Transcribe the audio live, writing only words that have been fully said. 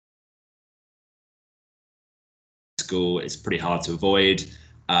school, it's pretty hard to avoid.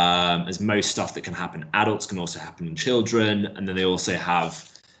 As most stuff that can happen in adults can also happen in children, and then they also have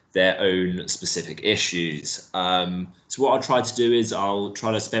their own specific issues. So what I'll try to do is I'll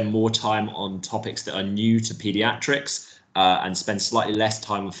try to spend more time on topics that are new to paediatrics and spend slightly less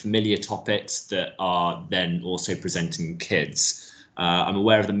time on familiar topics that are then also presenting in kids. I'm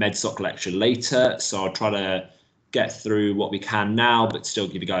aware of the MedSoc lecture later, so I'll try to get through what we can now, but still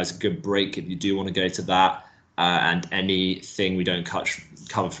give you guys a good break if you do want to go to that. And anything we don't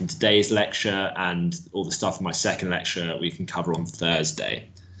cover from today's lecture and all the stuff in my second lecture we can cover on Thursday.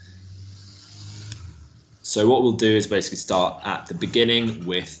 So what we'll do is basically start at the beginning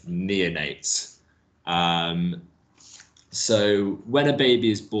with neonates. So when a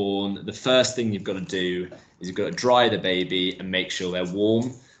baby is born, the first thing you've got to do is you've got to dry the baby and make sure they're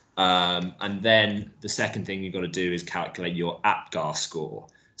warm. And then the second thing you've got to do is calculate your APGAR score.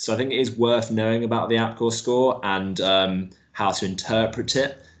 So I think it is worth knowing about the APGAR score and how to interpret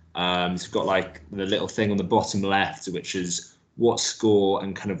it. So you've got like the little thing on the bottom left, which is what score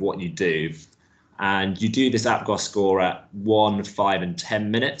and kind of what you do. And you do this APGAR score at 1, 5, and 10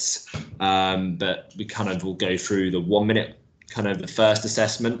 minutes. But we kind of will go through the 1 minute, kind of the first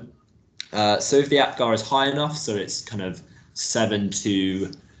assessment. So if the APGAR is high enough, so it's kind of 7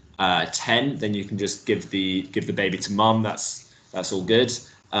 to 10, then you can just give the baby to mum. That's all good.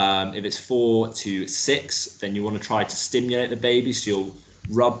 If it's 4 to 6, then you want to try to stimulate the baby. So you'll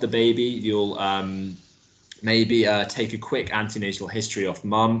rub the baby. You'll maybe take a quick antenatal history off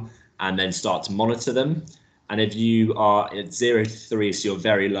mum and then start to monitor them. And if you are at 0 to 3, so you're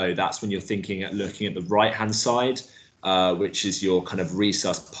very low, that's when you're looking at the right-hand side, which is your kind of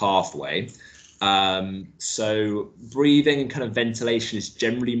resus pathway. So breathing and kind of ventilation is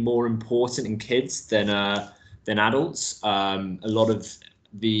generally more important in kids than adults. A lot of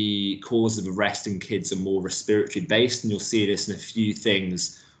the causes of arrest in kids are more respiratory based, and you'll see this in a few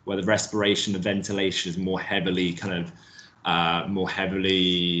things where the respiration and ventilation is more heavily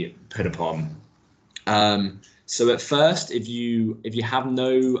put upon. So at first, if you have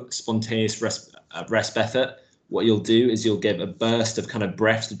no spontaneous resp effort, what you'll do is you'll give a burst of kind of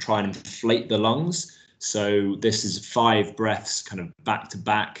breaths to try and inflate the lungs. So this is 5 breaths kind of back to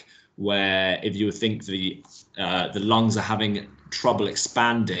back, where if you think the lungs are having trouble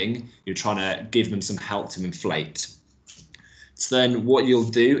expanding, you're trying to give them some help to inflate. So then what you'll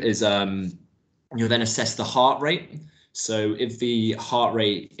do is you'll then assess the heart rate. So if the heart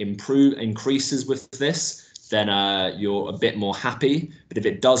rate increases with this, then you're a bit more happy. But if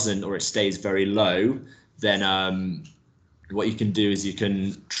it doesn't, or it stays very low, then what you can do is you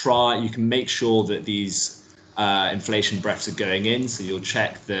can make sure that these inflation breaths are going in. So you'll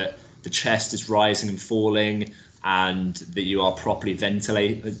check that the chest is rising and falling, and that you are properly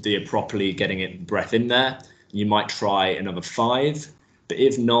that you're properly getting breath in there. You might try another 5, but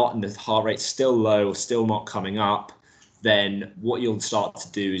if not, and the heart rate's still low or still not coming up, then what you'll start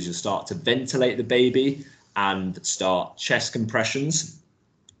to do is you'll start to ventilate the baby and start chest compressions.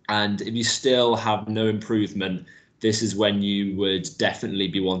 And if you still have no improvement, this is when you would definitely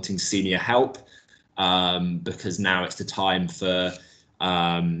be wanting senior help, because now it's the time for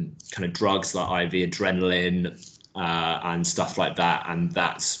kind of drugs like IV adrenaline and stuff like that. And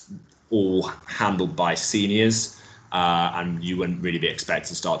that's all handled by seniors, and you wouldn't really be expected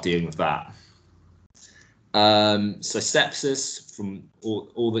to start dealing with that. So sepsis, from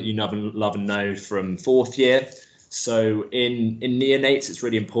all that you love and know from 4th year. So in neonates, it's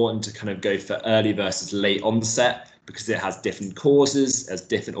really important to kind of go for early versus late onset, because it has different causes, has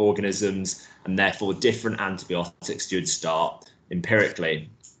different organisms, and therefore different antibiotics you would start empirically.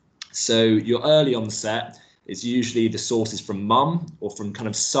 So your early onset is usually the source is from mum or from kind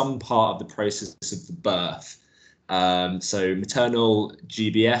of some part of the process of the birth. So maternal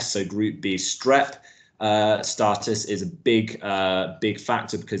GBS, so group B strep, status is a big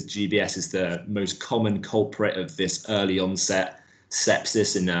factor, because GBS is the most common culprit of this early onset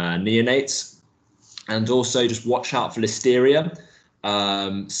sepsis in neonates. And also just watch out for listeria.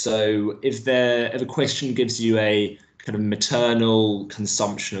 So if a question gives you a kind of maternal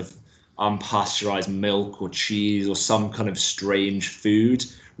consumption of unpasteurized milk or cheese or some kind of strange food,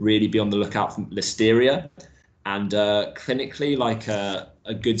 really be on the lookout for listeria. And clinically, like a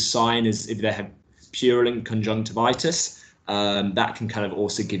good sign is if they have purulent conjunctivitis, that can kind of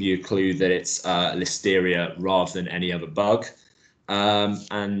also give you a clue that it's listeria rather than any other bug.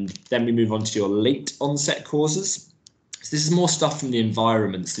 And then we move on to your late onset causes. So this is more stuff from the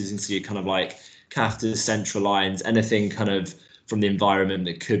environment. So you can see kind of like catheters, central lines, anything kind of from the environment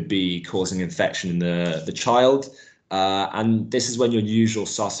that could be causing infection in the child. And this is when your usual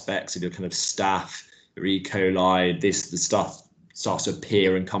suspects of your kind of staph, your E. coli, the stuff starts to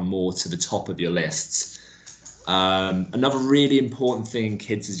appear and come more to the top of your lists. Another really important thing in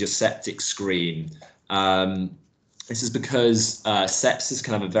kids is your septic screen. This is because sepsis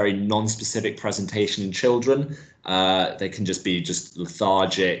can have a very non-specific presentation in children. They can just be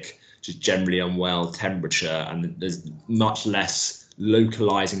lethargic, just generally unwell, temperature, and there's much less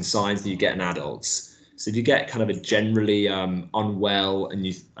localizing signs that you get in adults. So if you get kind of a generally unwell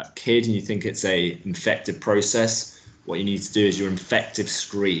kid and you think it's a infective process, what you need to do is your infective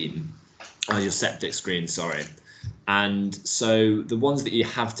screen, your septic screen, sorry. And so the ones that you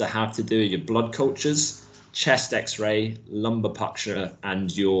have to do are your blood cultures, chest x-ray, lumbar puncture,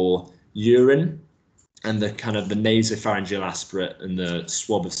 and your urine, and the kind of the nasopharyngeal aspirate and the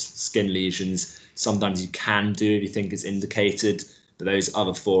swab of skin lesions. Sometimes you can do if you think it's indicated, but those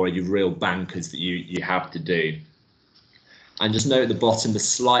other four are your real bankers that you have to do. And just note at the bottom, the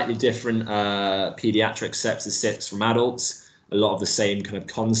slightly different pediatric sepsis tips from adults, a lot of the same kind of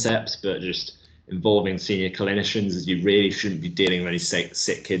concepts, but just involving senior clinicians, as you really shouldn't be dealing with any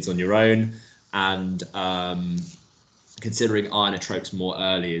sick kids on your own. And considering inotropes more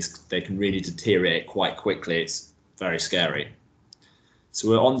early, is they can really deteriorate quite quickly. It's very scary. So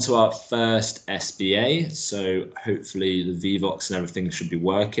we're on to our first SBA. So hopefully the VVOX and everything should be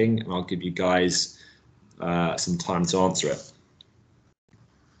working, and I'll give you guys some time to answer it.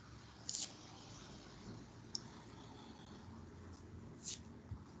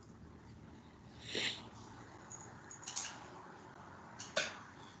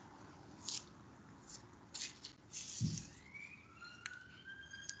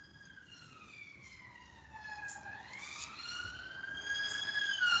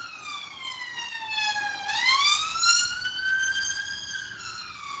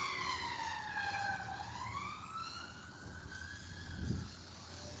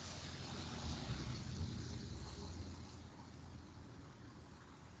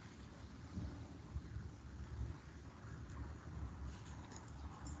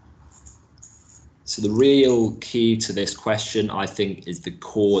 So the real key to this question, I think, is the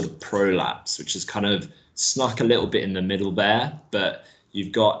cord prolapse, which is kind of snuck a little bit in the middle there, but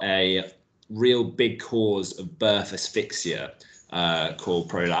you've got a real big cause of birth asphyxia, cord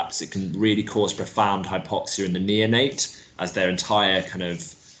prolapse. It can really cause profound hypoxia in the neonate as their entire kind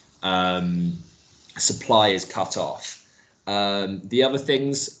of supply is cut off. The other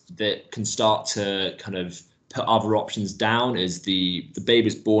things that can start to kind of put other options down is the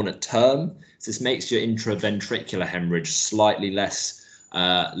baby's born at term. So this makes your intraventricular hemorrhage slightly less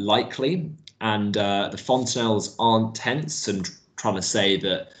likely, and the fontanelles aren't tense and trying to say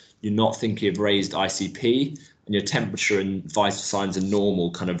that you're not thinking of raised ICP, and your temperature and vital signs are normal,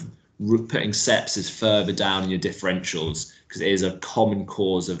 kind of putting sepsis further down in your differentials, because it is a common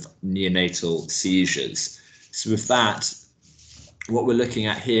cause of neonatal seizures. So with that, what we're looking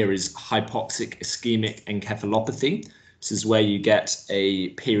at here is hypoxic ischemic encephalopathy. This is where you get a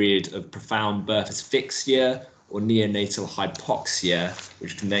period of profound birth asphyxia or neonatal hypoxia,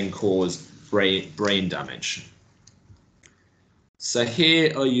 which can then cause brain damage. So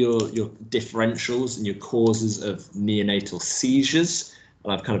here are your differentials and your causes of neonatal seizures.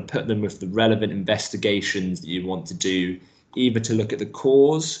 And I've kind of put them with the relevant investigations that you want to do, either to look at the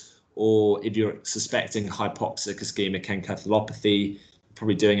cause, or if you're suspecting hypoxic ischemic encephalopathy,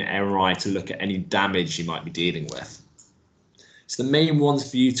 probably doing an MRI to look at any damage you might be dealing with. So the main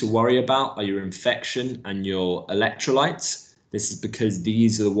ones for you to worry about are your infection and your electrolytes. This is because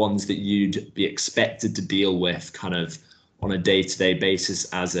these are the ones that you'd be expected to deal with kind of on a day-to-day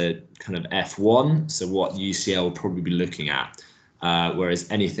basis as a kind of F1. So what UCL will probably be looking at, whereas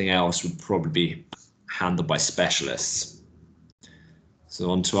anything else would probably be handled by specialists.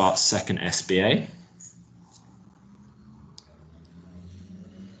 So on to our second SBA.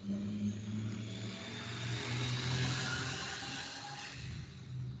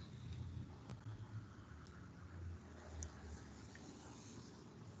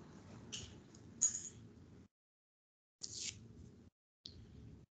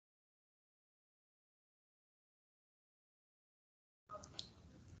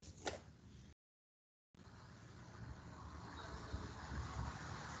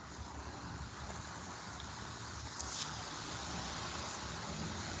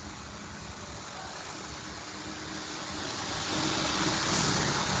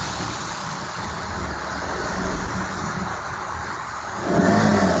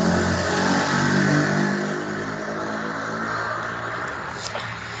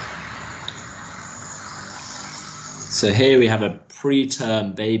 So here we have a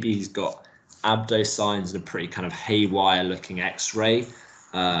preterm baby. He's got abdo signs and a pretty kind of haywire looking x-ray.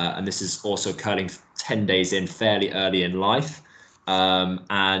 and this is also occurring 10 days in, fairly early in life.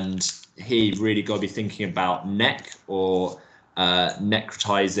 And here you've really got to be thinking about neck or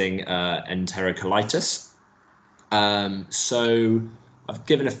necrotizing enterocolitis. So I've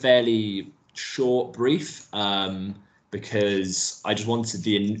given a fairly short brief because I just wanted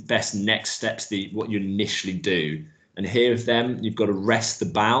the best next steps, what you initially do. And here with them, you've got to rest the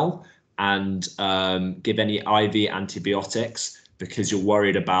bowel and give any IV antibiotics, because you're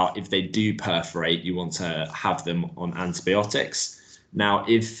worried about if they do perforate, you want to have them on antibiotics. Now,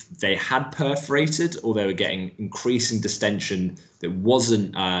 if they had perforated or they were getting increasing distension that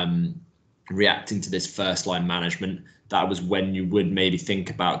wasn't reacting to this first line management, that was when you would maybe think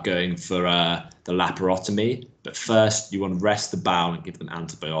about going for the laparotomy. But first, you want to rest the bowel and give them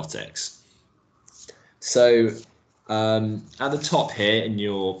antibiotics. So at the top here in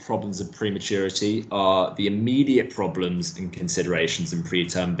your problems of prematurity are the immediate problems and considerations in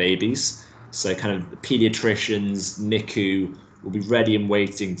preterm babies. So kind of the pediatricians, NICU will be ready and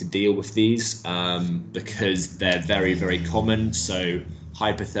waiting to deal with these because they're very, very common. So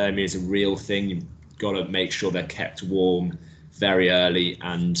hypothermia is a real thing. You've got to make sure they're kept warm very early,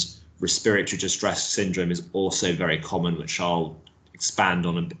 and respiratory distress syndrome is also very common, which I'll expand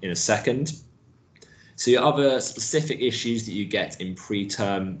on in a second. So your other specific issues that you get in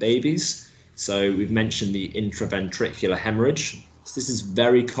preterm babies. So we've mentioned the intraventricular hemorrhage. So this is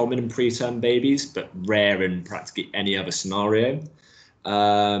very common in preterm babies, but rare in practically any other scenario.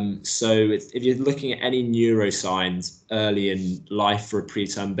 So if you're looking at any neurosigns early in life for a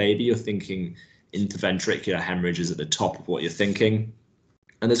preterm baby, you're thinking intraventricular hemorrhage is at the top of what you're thinking.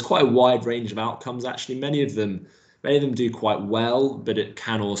 And there's quite a wide range of outcomes, actually. Many of them do quite well, but it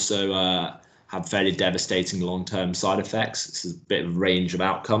can also have fairly devastating long-term side effects. It's a bit of a range of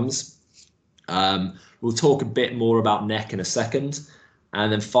outcomes. We'll talk a bit more about neck in a second.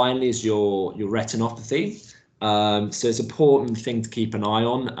 And then finally is your retinopathy. So it's an important thing to keep an eye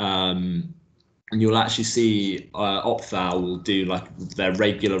on. And you'll actually see Opthal will do like their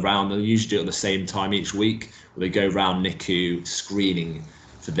regular round. They'll usually do it at the same time each week, where they go around NICU screening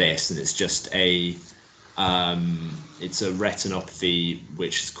for this. And it's just it's a retinopathy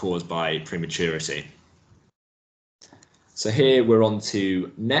which is caused by prematurity. So here we're on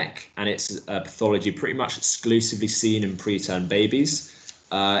to neck, and it's a pathology pretty much exclusively seen in preterm babies.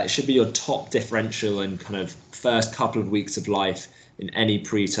 It should be your top differential in kind of first couple of weeks of life in any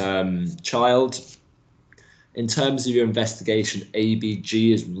preterm child. In terms of your investigation,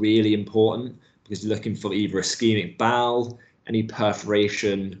 ABG is really important because you're looking for either ischemic bowel, any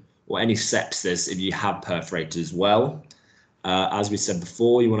perforation, or any sepsis if you have perforated as well. As we said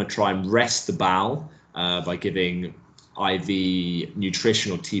before, you want to try and rest the bowel by giving IV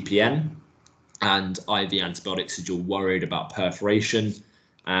nutrition or TPN and IV antibiotics if you're worried about perforation,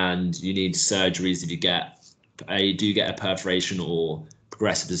 and you need surgeries if you do get a perforation or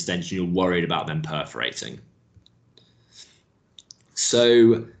progressive distension, you're worried about them perforating.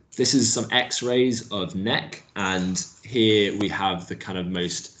 So this is some x-rays of neck, and here we have the kind of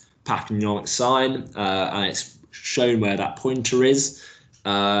most pathognomonic sign, and it's shown where that pointer is.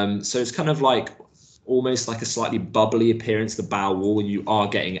 So it's kind of like almost like a slightly bubbly appearance of the bowel wall. You are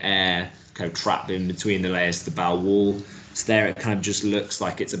getting air kind of trapped in between the layers of the bowel wall. So there it kind of just looks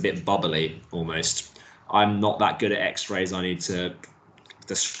like it's a bit bubbly almost. I'm not that good at x-rays. I need to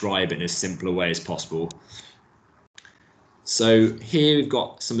describe it in as simple a way as possible. So here we've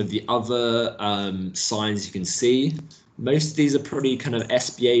got some of the other signs you can see. Most of these are pretty kind of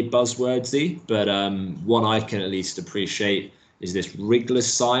SBA buzzwordsy, but one I can at least appreciate is this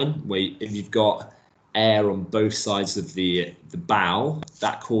wriggler's sign, where if you've got air on both sides of the bowel,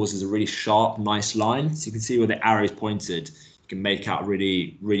 that causes a really sharp, nice line. So you can see where the arrow is pointed, you can make out a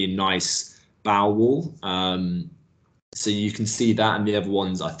really, really nice bowel wall. So you can see that, and the other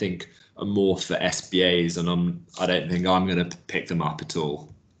ones I think are more for SBAs, and I don't think I'm going to pick them up at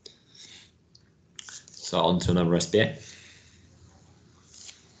all. So on to another SBA.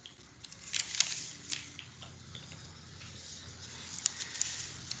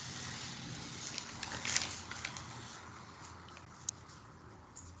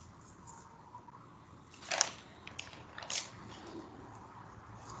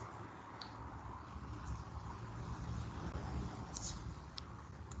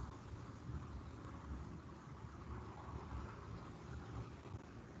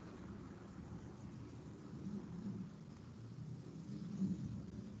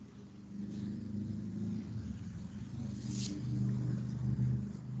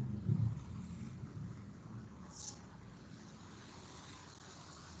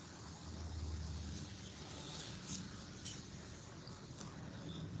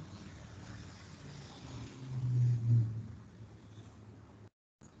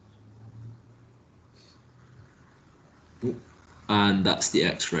 And that's the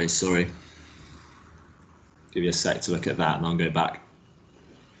X-ray, sorry. Give you a sec to look at that and I'll go back.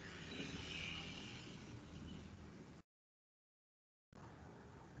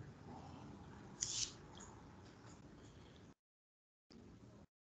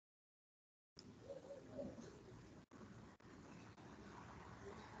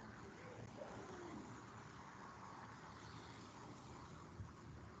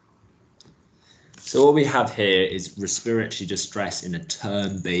 So what we have here is respiratory distress in a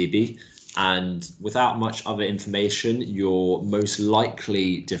term baby, and without much other information, your most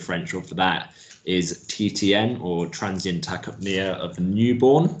likely differential for that is TTN, or transient tachypnea of the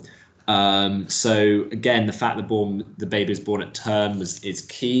newborn. So again, the fact that the baby is born at term is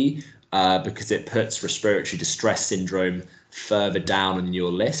key because it puts respiratory distress syndrome further down on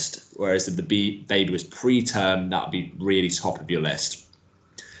your list, whereas if the baby was preterm, that would be really top of your list.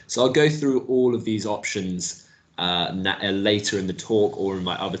 So I'll go through all of these options later in the talk or in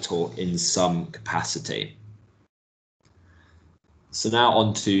my other talk in some capacity. So now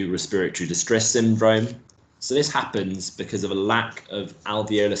on to respiratory distress syndrome. So this happens because of a lack of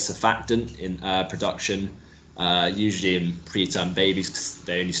alveolar surfactant in production, usually in preterm babies, because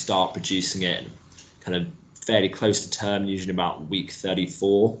they only start producing it kind of fairly close to term, usually about week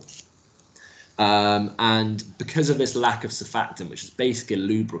 34. And because of this lack of surfactant, which is basically a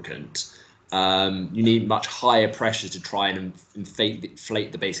lubricant, you need much higher pressure to try and inflate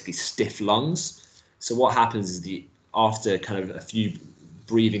the basically stiff lungs. So what happens is after kind of a few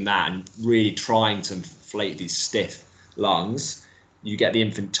breathing that and really trying to inflate these stiff lungs, you get the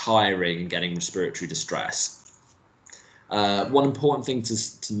infant tiring and getting respiratory distress. One important thing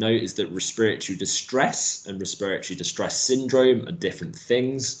to note is that respiratory distress and respiratory distress syndrome are different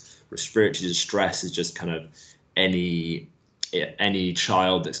things. Respiratory distress is just kind of any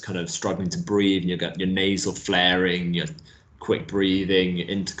child that's kind of struggling to breathe, and you've got your nasal flaring, your quick breathing, your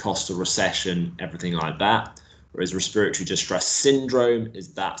intercostal recession, everything like that. Whereas respiratory distress syndrome is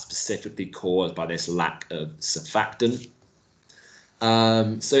that specifically caused by this lack of surfactant.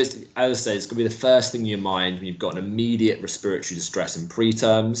 So it's, as I say, it's going to be the first thing in your mind when you've got an immediate respiratory distress in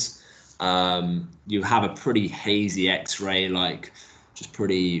preterms. You have a pretty hazy X-ray, like just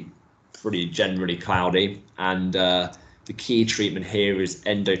pretty generally cloudy, and the key treatment here is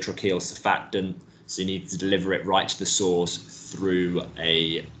endotracheal surfactant. So you need to deliver it right to the source through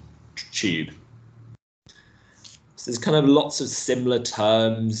a tube. So there's kind of lots of similar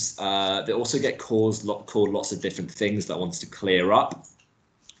terms. They also get called lots of different things that I wanted to clear up.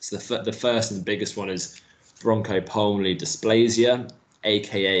 So the first and the biggest one is bronchopulmonary dysplasia,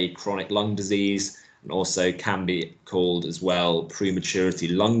 aka chronic lung disease, and also can be called as well prematurity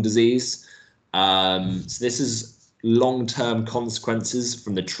lung disease. So this is long-term consequences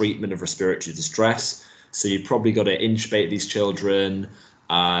from the treatment of respiratory distress. So you've probably got to intubate these children,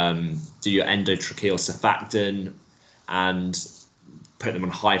 do your endotracheal surfactant, and put them on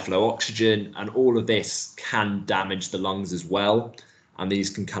high flow oxygen, and all of this can damage the lungs as well, and these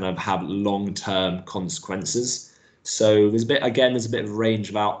can kind of have long-term consequences. So there's a bit of a range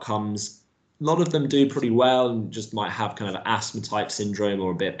of outcomes. A lot of them do pretty well and just might have kind of asthma type syndrome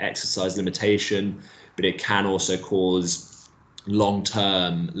or a bit of exercise limitation, but it can also cause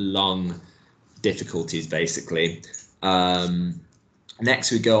long-term lung difficulties basically.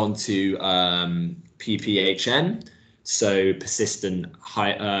 Next we go on to PPHN, so persistent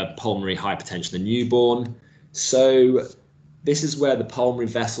pulmonary hypertension in newborn. So this is where the pulmonary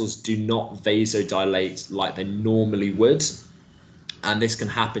vessels do not vasodilate like they normally would. And this can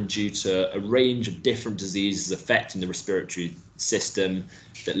happen due to a range of different diseases affecting the respiratory system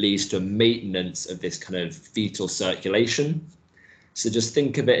that leads to a maintenance of this kind of fetal circulation. So just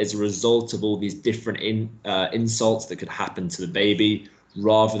think of it as a result of all these different insults that could happen to the baby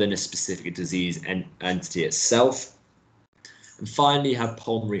rather than a specific disease entity itself. And finally, you have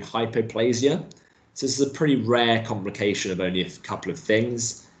pulmonary hypoplasia. So this is a pretty rare complication of only a couple of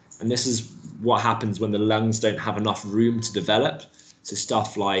things. And this is what happens when the lungs don't have enough room to develop. So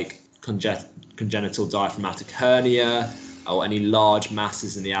stuff like congenital diaphragmatic hernia or any large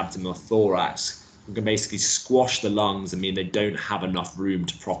masses in the abdomen or thorax can basically squash the lungs and mean they don't have enough room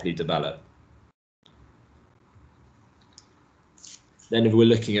to properly develop. Then if we're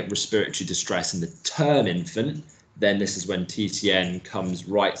looking at respiratory distress in the term infant, then this is when TTN comes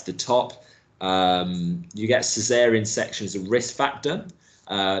right to the top. You get cesarean section as a risk factor.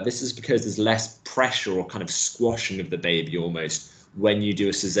 This is because there's less pressure or kind of squashing of the baby almost when you do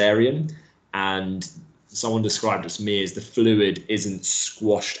a cesarean, and someone described it to me as the fluid isn't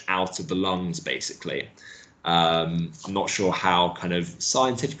squashed out of the lungs basically. I'm not sure how kind of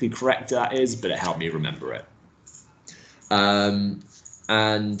scientifically correct that is, but it helped me remember it.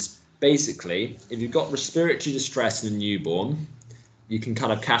 And basically, if you've got respiratory distress in a newborn, you can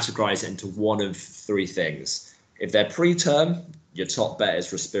kind of categorize it into one of three things. If they're preterm, your top bet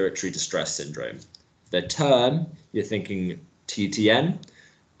is respiratory distress syndrome. If they're term, you're thinking TTN.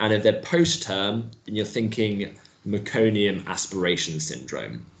 And if they're post-term, then you're thinking meconium aspiration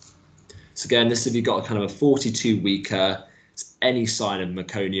syndrome. So again, this if you've got a kind of a 42-weeker, any sign of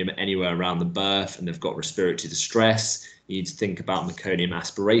meconium anywhere around the birth, and they've got respiratory distress, you need to think about meconium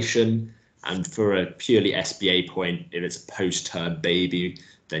aspiration. And for a purely SBA point, if it's a post-term baby,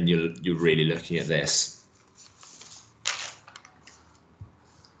 then you're really looking at this.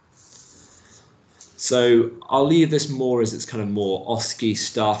 So I'll leave this more as it's kind of more OSCE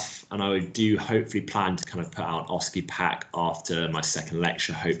stuff, and I do hopefully plan to kind of put out an OSCE pack after my second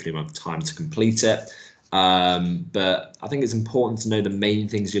lecture. Hopefully I have time to complete it. But I think it's important to know the main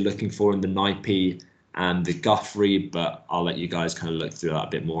things you're looking for in the NIPE and the Guthrie, but I'll let you guys kind of look through that a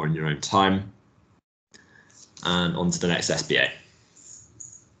bit more in your own time. And on to the next SBA.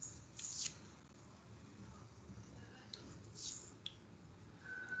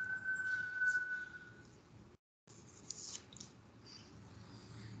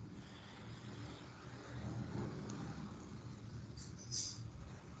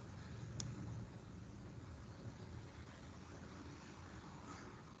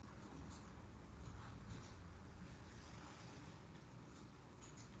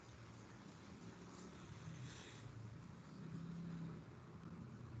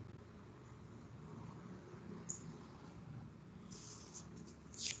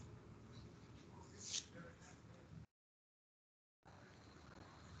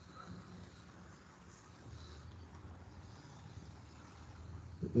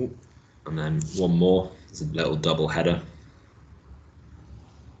 And then one more, it's a little double header.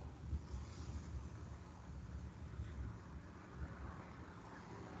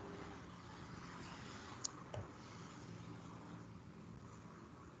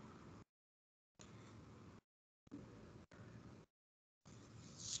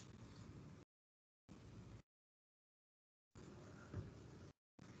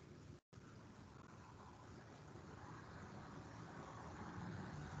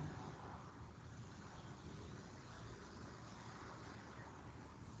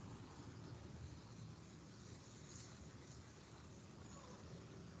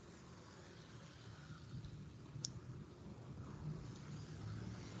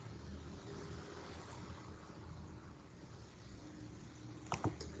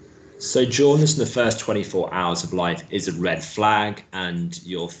 So jaundice in the first 24 hours of life is a red flag, and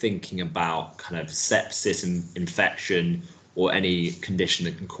you're thinking about kind of sepsis and infection or any condition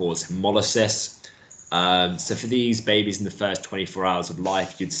that can cause hemolysis. So for these babies in the first 24 hours of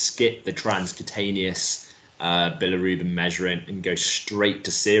life, you'd skip the transcutaneous bilirubin measuring and go straight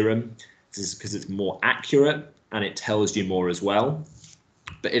to serum. This is because it's more accurate and it tells you more as well.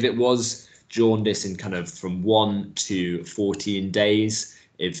 But if it was jaundice in kind of from 1 to 14 days,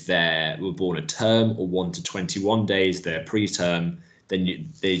 if they were born a term, or 1 to 21 days, they're preterm, then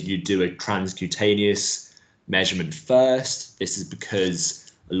you do a transcutaneous measurement first. This is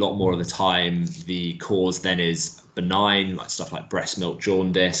because a lot more of the time the cause then is benign, like stuff like breast milk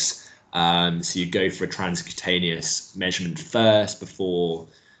jaundice. So you go for a transcutaneous measurement first before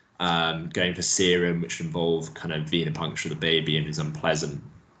going for serum, which involve kind of venipuncture of the baby and is unpleasant.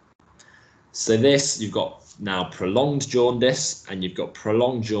 So this, you've got now prolonged jaundice, and you've got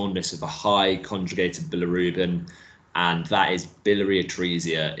prolonged jaundice of a high conjugated bilirubin, and that is biliary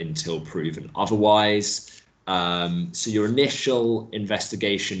atresia until proven otherwise. So your initial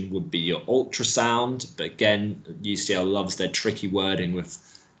investigation would be your ultrasound, but again, UCL loves their tricky wording with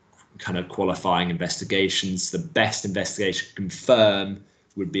kind of qualifying investigations. The best investigation to confirm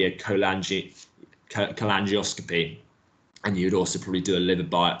would be a cholangioscopy. And you'd also probably do a liver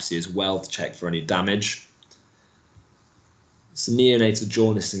biopsy as well to check for any damage. So neonatal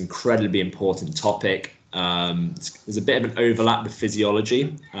jaundice is an incredibly important topic. There's a bit of an overlap with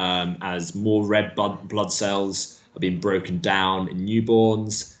physiology, as more red blood cells are being broken down in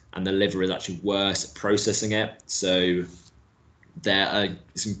newborns, and the liver is actually worse at processing it. So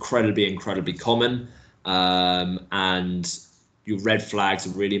it's incredibly common, and your red flags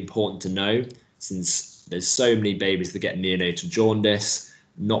are really important to know, since there's so many babies that get neonatal jaundice.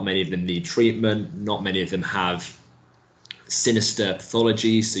 Not many of them need treatment. Not many of them have sinister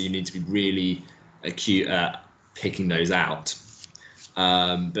pathology, so you need to be really acute at picking those out.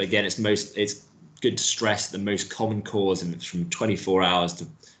 But again, it's good to stress the most common cause, and it's from 24 hours to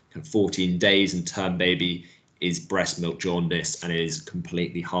 14 days in term baby, is breast milk jaundice, and it is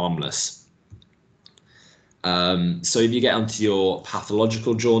completely harmless. So if you get onto your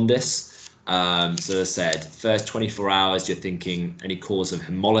pathological jaundice, so as I said, first 24 hours, you're thinking any cause of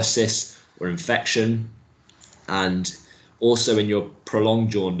hemolysis or infection. And also in your prolonged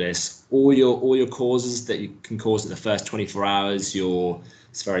jaundice, all your causes that you can cause in the first 24 hours, your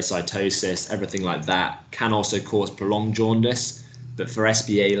spherocytosis, everything like that, can also cause prolonged jaundice. But for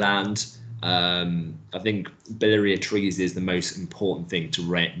SBA land, I think biliary atresia is the most important thing to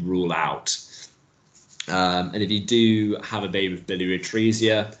rule out. And if you do have a baby with biliary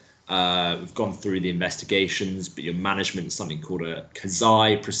atresia, we've gone through the investigations, but your management is something called a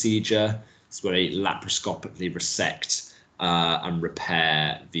Kazai procedure. It's where they laparoscopically resect and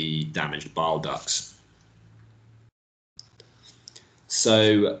repair the damaged bile ducts.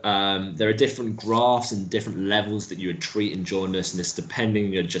 So there are different grafts and different levels that you would treat in jaundice, and this depending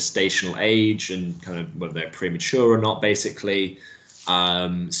on your gestational age and kind of whether they're premature or not, basically.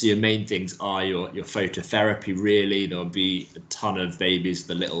 So your main things are your phototherapy, really. There'll be a ton of babies with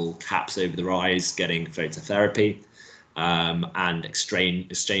the little caps over their eyes getting phototherapy, and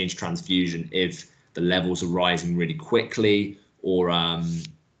exchange transfusion if the levels are rising really quickly or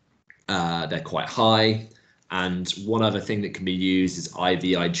they're quite high. And one other thing that can be used is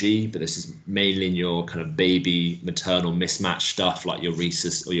IVIG, but this is mainly in your kind of baby maternal mismatch stuff like your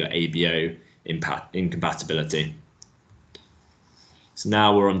rhesus or your ABO incompatibility. So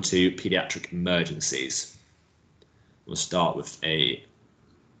now we're on to pediatric emergencies. We'll start with a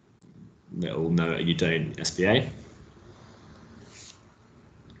little note you don't SBA.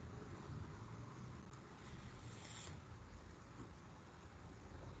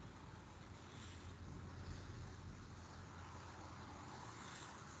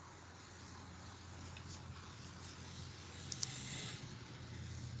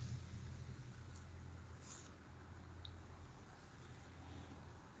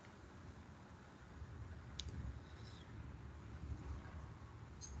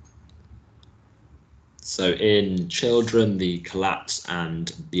 So in children, the collapse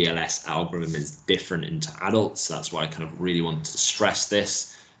and BLS algorithm is different into adults. So that's why I kind of really want to stress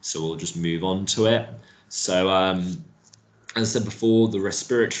this. So we'll just move on to it. So as I said before, the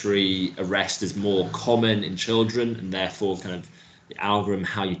respiratory arrest is more common in children, and therefore kind of the algorithm,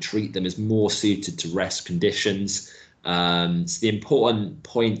 how you treat them, is more suited to rest conditions. So the important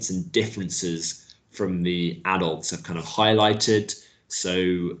points and differences from the adults have kind of highlighted.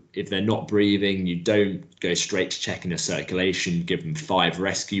 So if they're not breathing, you don't go straight to checking their circulation, give them 5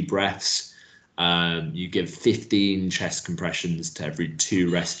 rescue breaths. You give 15 chest compressions to every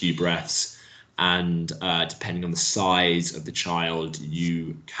 2 rescue breaths. And depending on the size of the child,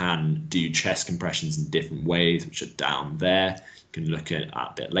 you can do chest compressions in different ways, which are down there. You can look at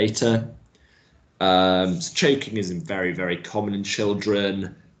a bit later. So choking isn't very, very common in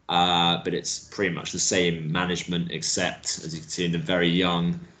children, but it's pretty much the same management, except as you can see in the very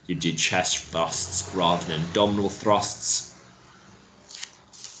young, you do chest thrusts rather than abdominal thrusts.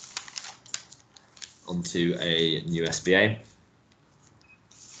 Onto a new SBA.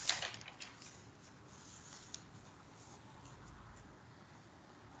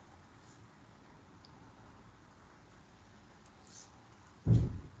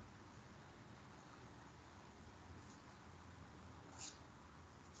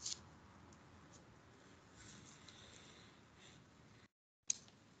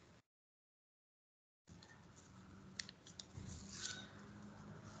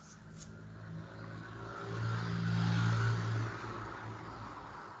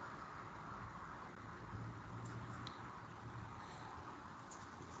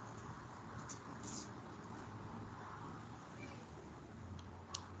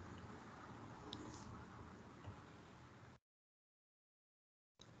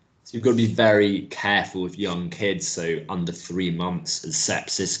 So you've got to be very careful with young kids. So under 3 months, as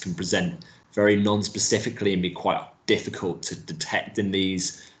sepsis can present very non-specifically and be quite difficult to detect in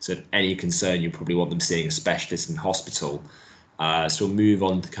these. So if any concern, you probably want them seeing a specialist in hospital. So we'll move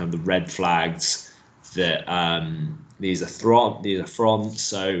on to kind of the red flags that these are from.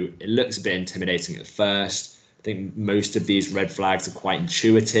 So it looks a bit intimidating at first. I think most of these red flags are quite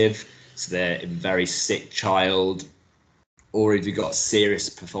intuitive. So they're a very sick child, or if you've got serious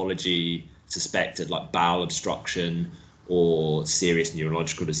pathology suspected like bowel obstruction or serious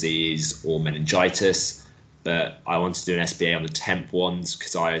neurological disease or meningitis. But I want to do an SBA on the temp ones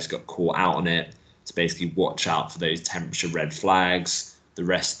because I always got caught out on it. So basically watch out for those temperature red flags. The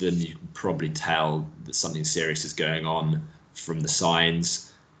rest of them, you can probably tell that something serious is going on from the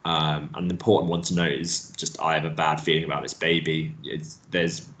signs. And the important one to note is just I have a bad feeling about this baby.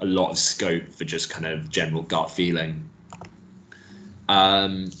 There's a lot of scope for just kind of general gut feeling.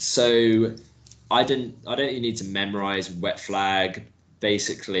 So I don't think you need to memorize wet flag.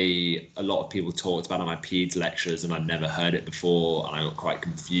 Basically, a lot of people talked about it on my peds lectures, and I'd never heard it before, and I got quite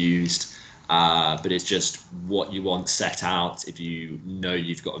confused. But it's just what you want set out if you know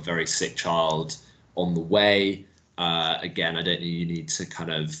you've got a very sick child on the way. Again, I don't think you need to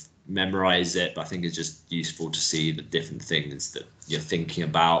kind of memorize it, but I think it's just useful to see the different things that you're thinking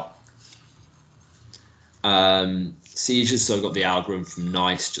about. Seizures, so I've got the algorithm from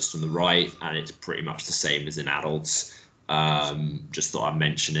NICE just on the right, and it's pretty much the same as in adults. Just thought I'd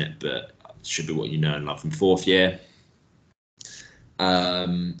mention it, but it should be what you know and love from 4th year.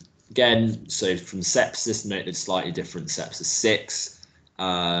 Again, so from sepsis, note it's slightly different. Sepsis 6.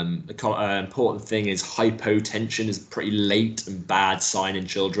 The important thing is hypotension is a pretty late and bad sign in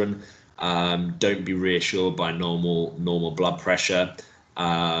children. Don't be reassured by normal blood pressure.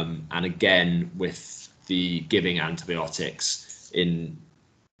 And again, with the giving antibiotics in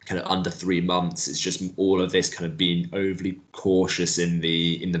kind of under 3 months, it's just all of this kind of being overly cautious in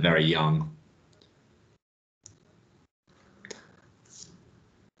the very young.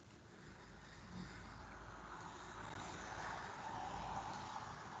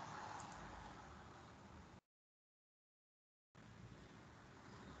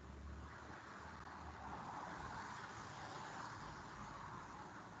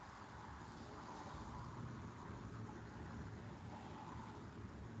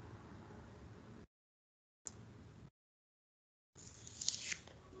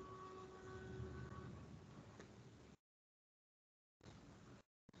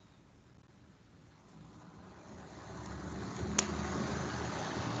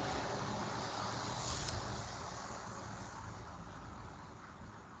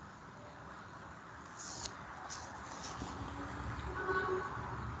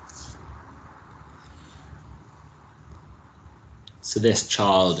 So this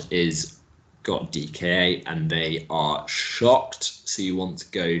child is got DKA and they are shocked. So you want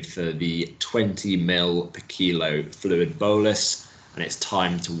to go for the 20 ml per kilo fluid bolus, and it's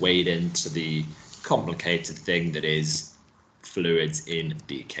time to wade into the complicated thing that is fluids in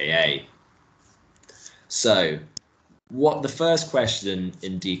DKA. So what the first question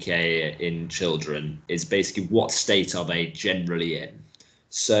in DKA in children is basically what state are they generally in?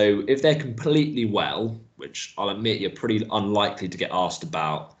 So if they're completely well, which I'll admit you're pretty unlikely to get asked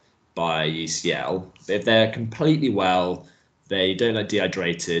about by UCL, but if they're completely well, they don't look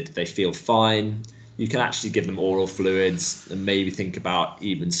dehydrated, they feel fine, you can actually give them oral fluids and maybe think about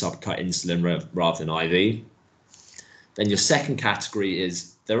even subcut insulin rather than IV. Then your second category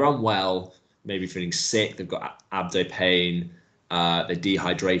is they're unwell, maybe feeling sick, they've got abdo pain, they're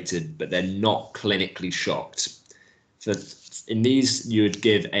dehydrated, but they're not clinically shocked. So in these, you would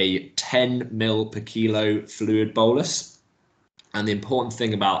give a 10 ml per kilo fluid bolus. And the important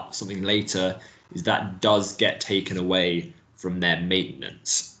thing about something later is that does get taken away from their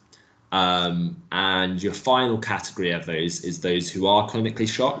maintenance. And your final category of those is those who are clinically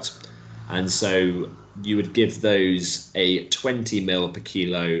shocked. And so you would give those a 20 ml per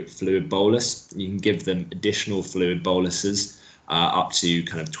kilo fluid bolus. You can give them additional fluid boluses up to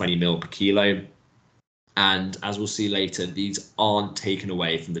kind of 20 ml per kilo. And as we'll see later, these aren't taken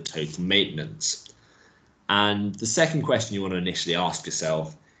away from the total maintenance. And the second question you want to initially ask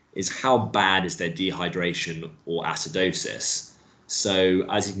yourself is how bad is their dehydration or acidosis? So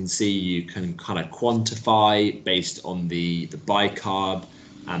as you can see, you can kind of quantify based on the bicarb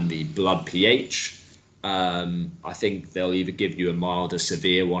and the blood pH. I think they'll either give you a mild or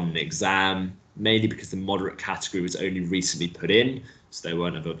severe one in exam, mainly because the moderate category was only recently put in, so they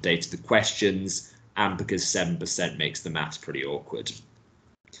won't have updated the questions, and because 7% makes the maths pretty awkward.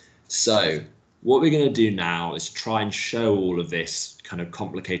 So what we're going to do now is try and show all of this kind of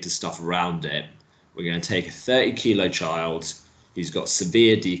complicated stuff around it. We're going to take a 30 kilo child who's got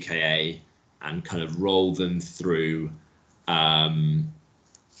severe DKA and kind of roll them through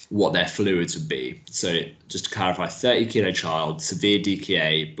what their fluids would be. So just to clarify, 30 kilo child, severe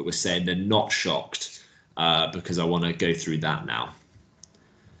DKA, but we're saying they're not shocked because I want to go through that now.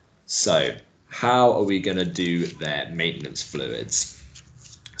 So how are we going to do their maintenance fluids?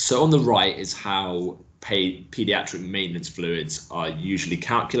 So on the right is how pediatric maintenance fluids are usually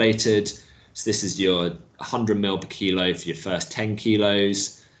calculated. So this is your 100 ml per kilo for your first 10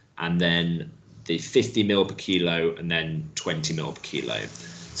 kilos, and then the 50 ml per kilo, and then 20 ml per kilo.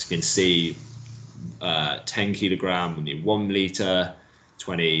 So you can see 10 kilogram, we need 1 liter,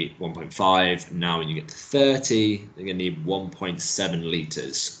 20, 1.5. Now when you get to 30, you're going to need 1.7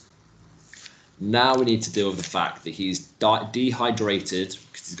 liters. Now we need to deal with the fact that he's dehydrated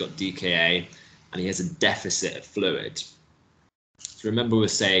because he's got DKA and he has a deficit of fluid. So remember we were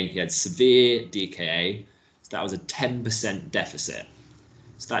saying he had severe DKA, so that was a 10% deficit.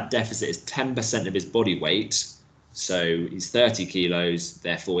 So that deficit is 10% of his body weight. So he's 30 kilos,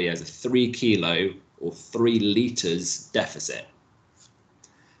 therefore he has a 3 kilo or 3 litres deficit.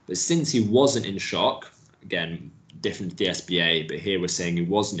 But since he wasn't in shock, again, different to the SBA, but here we're saying he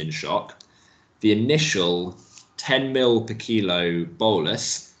wasn't in shock, the initial 10 mil per kilo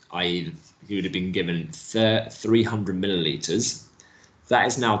bolus, i.e. he would have been given 300 millilitres, that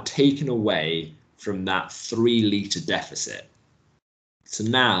is now taken away from that 3 litre deficit. So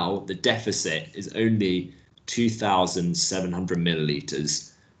now the deficit is only 2,700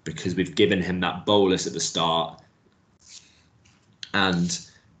 millilitres because we've given him that bolus at the start. And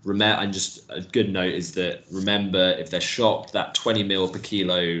remember, and just a good note is that remember, if they're shocked, that 20 mil per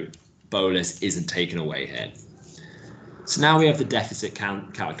kilo bolus isn't taken away here. So now we have the deficit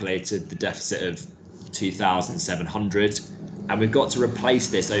calculated, the deficit of 2,700, and we've got to replace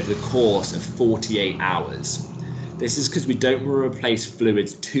this over the course of 48 hours. This is because we don't want to replace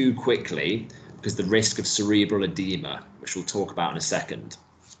fluids too quickly because the risk of cerebral edema, which we'll talk about in a second.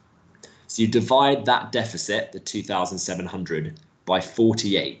 So you divide that deficit, the 2,700, by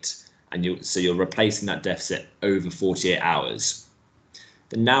 48, and you're replacing that deficit over 48 hours.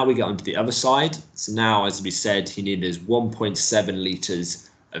 Then now we get onto the other side. So now, as we said, he needed 1.7 litres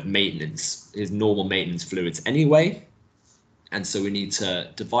of maintenance, his normal maintenance fluids anyway. And so we need to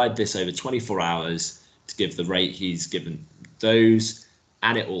divide this over 24 hours to give the rate he's given those,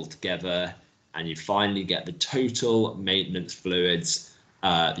 add it all together, and you finally get the total maintenance fluids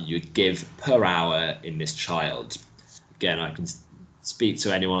that you would give per hour in this child. Again, I can speak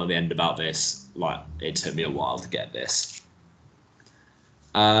to anyone at the end about this, like it took me a while to get this.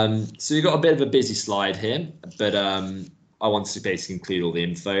 So you've got a bit of a busy slide here, but I wanted to basically include all the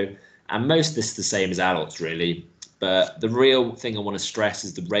info, and most of this is the same as adults really, but the real thing I want to stress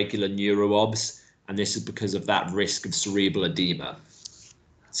is the regular neuroobs, and this is because of that risk of cerebral edema.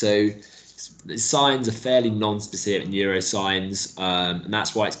 So the signs are fairly non-specific neurosigns, and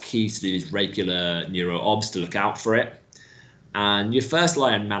that's why it's key to do these regular neuroobs to look out for it. And your first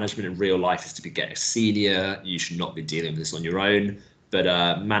line of management in real life is to get a senior. You should not be dealing with this on your own, but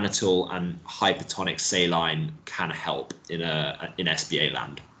mannitol and hypertonic saline can help in SBA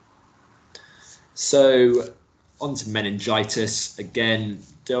land. So on to meningitis. Again,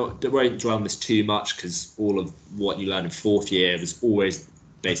 don't dwell on this too much because all of what you learn in 4th year was always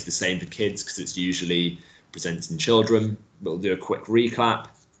basically the same for kids because it's usually presented in children. But we'll do a quick recap.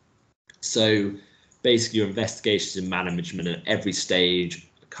 So basically your investigations and management at every stage,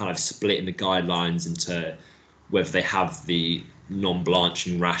 kind of splitting the guidelines into whether they have the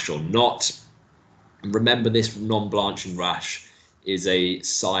non-blanching rash or not. And remember, this non-blanching rash is a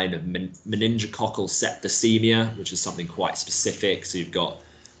sign of meningococcal septicemia, which is something quite specific. So you've got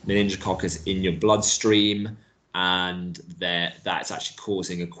meningococcus in your bloodstream, and that's actually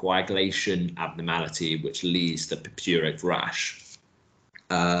causing a coagulation abnormality, which leads to purpuric rash.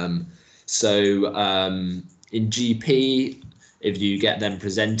 In GP, if you get them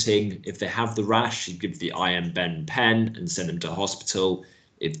presenting, if they have the rash, you give the IM Ben pen and send them to hospital.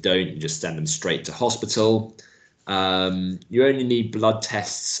 If don't, you just send them straight to hospital. You only need blood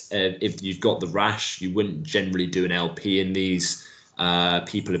tests if you've got the rash. You wouldn't generally do an LP in these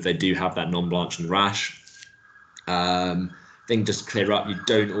people if they do have that non-blanching rash. I think just to clear up, you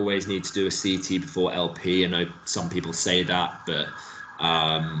don't always need to do a CT before LP. I know some people say that, but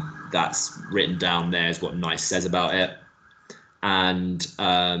that's written down there is what NICE says about it. And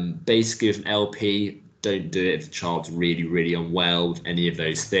basically with an LP, don't do it if the child's really, really unwell with any of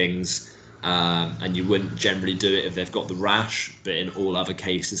those things. And you wouldn't generally do it if they've got the rash, but in all other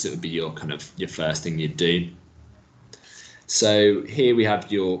cases, it would be your first thing you'd do. So here we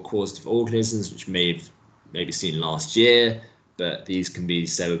have your causative organisms, which maybe seen last year, but these can be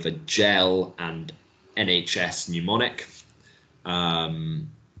said with a gel and NHS pneumonic.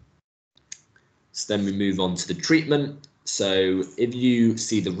 So then we move on to the treatment. So if you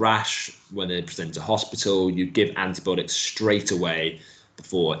see the rash when they present to hospital, you give antibiotics straight away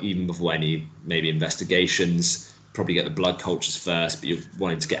before any maybe investigations. Probably get the blood cultures first, but you're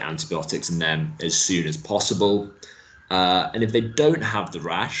wanting to get antibiotics in them as soon as possible. And if they don't have the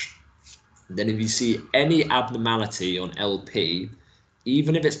rash, then if you see any abnormality on LP,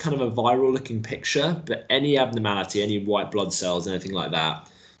 even if it's kind of a viral looking picture, but any abnormality, any white blood cells, anything like that,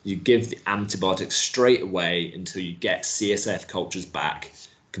 you give the antibiotics straight away until you get CSF cultures back,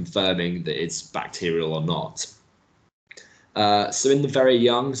 confirming that it's bacterial or not. So in the very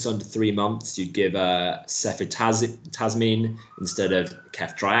young, so under 3 months, you give cefotaxime instead of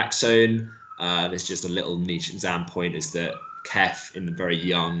ceftriaxone. There's just a little niche exam point is that KEF in the very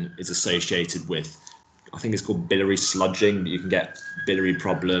young is associated with, I think it's called biliary sludging. You can get biliary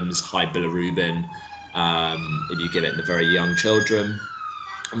problems, high bilirubin, if you give it in the very young children.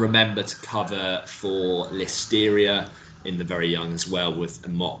 And remember to cover for listeria in the very young as well with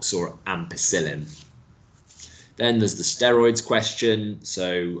amox or ampicillin. Then there's the steroids question.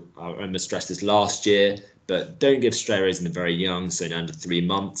 So I remember stressed this last year, but don't give steroids in the very young, so under 3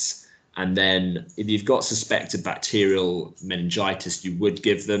 months. And then if you've got suspected bacterial meningitis, you would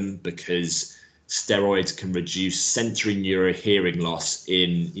give them, because steroids can reduce sensory neurohearing loss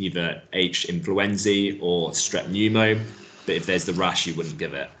in either H. influenzae or strep pneumo, but if there's the rash, you wouldn't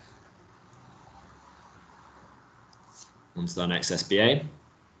give it. On to the next SBA.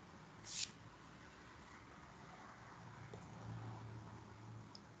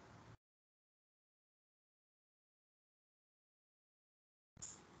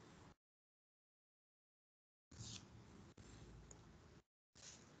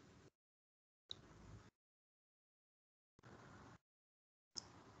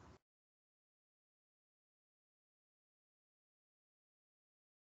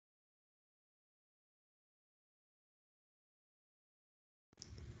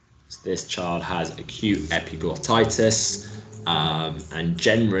 So this child has acute epiglottitis, and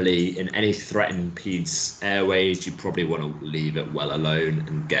generally in any threatened peds airways, you probably want to leave it well alone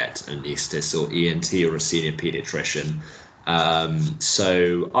and get an anaesthetist or ENT or a senior pediatrician.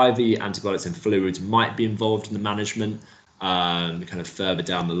 So IV antibiotics and fluids might be involved in the management kind of further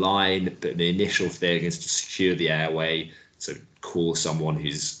down the line, but the initial thing is to secure the airway, so call someone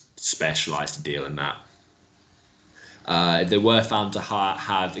who's specialised to deal in that. If they were found to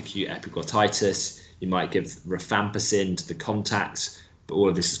have acute epiglottitis, you might give rifampicin to the contacts, but all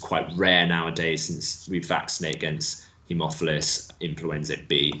of this is quite rare nowadays since we vaccinate against Haemophilus influenza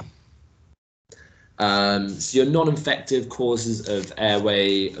B. So your non-infective causes of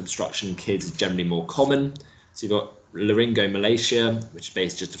airway obstruction in kids is generally more common. So you've got laryngomalacia, which is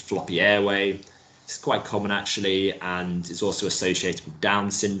basically just a floppy airway. It's quite common actually, and it's also associated with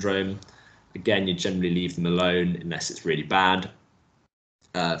Down syndrome. Again, you generally leave them alone unless it's really bad.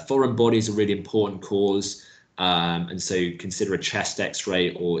 Foreign body is a really important cause, and so consider a chest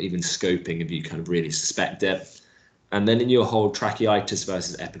x-ray or even scoping if you kind of really suspect it. And then in your whole tracheitis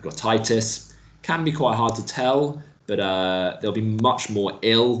versus epiglottitis, can be quite hard to tell, but they'll be much more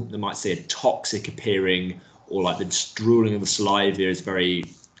ill. They might say a toxic appearing, or like the drooling of the saliva is very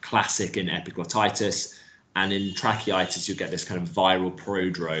classic in epiglottitis. And in tracheitis, you'll get this kind of viral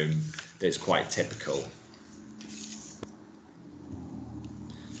prodrome that's quite typical.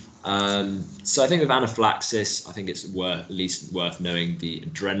 So I think with anaphylaxis, I think it's at least worth knowing the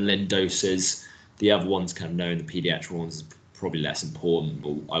adrenaline doses. The other ones kind of knowing the pediatric ones is probably less important,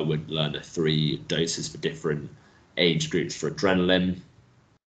 but I would learn the 3 doses for different age groups for adrenaline.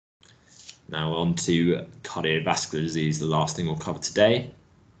 Now on to cardiovascular disease, the last thing we'll cover today,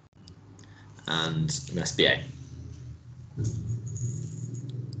 and an SBA.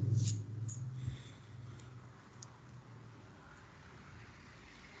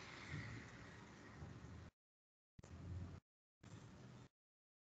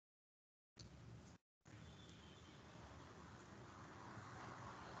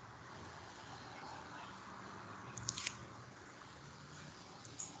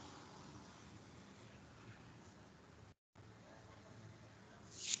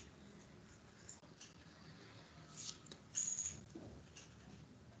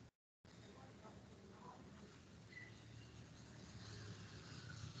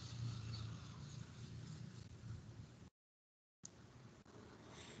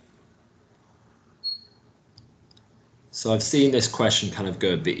 So I've seen this question kind of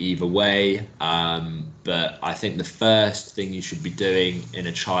go a bit either way, but I think the first thing you should be doing in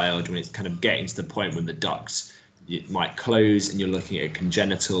a child when it's kind of getting to the point when the ducts might close and you're looking at a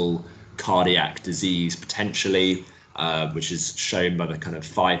congenital cardiac disease potentially, which is shown by the kind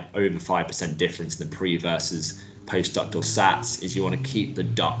of over 5% difference in the pre versus post-ductal SATs, is you want to keep the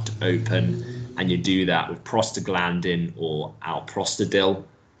duct open, and you do that with prostaglandin or alprostadil,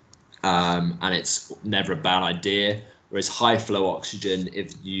 and it's never a bad idea. Whereas high flow oxygen,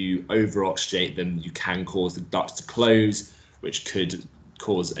 if you over-oxygenate them, you can cause the ducts to close, which could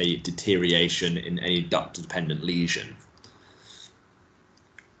cause a deterioration in any duct-dependent lesion.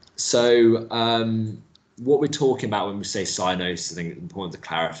 So what we're talking about when we say cyanosis, I think it's important to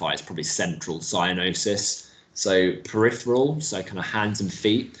clarify, it's probably central cyanosis. So peripheral, so kind of hands and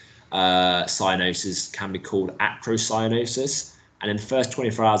feet, cyanosis can be called acrocyanosis. And in the first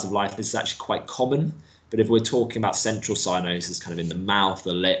 24 hours of life, this is actually quite common. But if we're talking about central cyanosis, kind of in the mouth,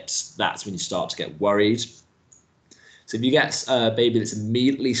 the lips, that's when you start to get worried. So if you get a baby that's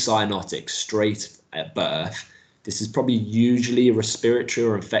immediately cyanotic straight at birth, this is probably usually a respiratory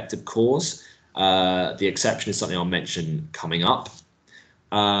or infective cause. The exception is something I'll mention coming up.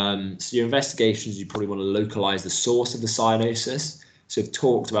 So your investigations, you probably want to localize the source of the cyanosis. So we've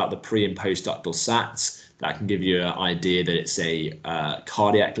talked about the pre and post ductal SATs. That can give you an idea that it's a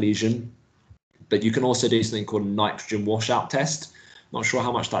cardiac lesion. But you can also do something called a nitrogen washout test. Not sure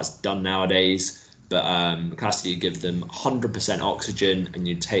how much that's done nowadays, but classically you give them 100% oxygen and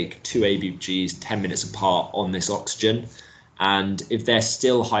you take 2 ABGs 10 minutes apart on this oxygen. And if they're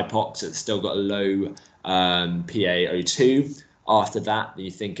still hypoxic, still got a low PaO2, after that,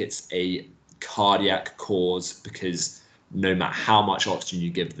 you think it's a cardiac cause because no matter how much oxygen you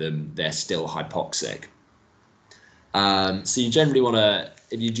give them, they're still hypoxic. So you generally want to,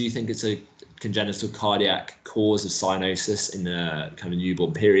 if you do think it's a congenital cardiac cause of cyanosis in the kind of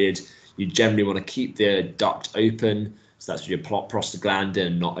newborn period, you generally want to keep the duct open. So that's your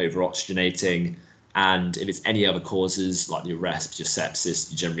prostaglandin, not over-oxygenating. And if it's any other causes like your RESP, your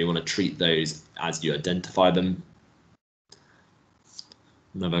sepsis, you generally want to treat those as you identify them.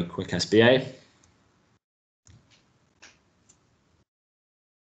 Another quick SBA.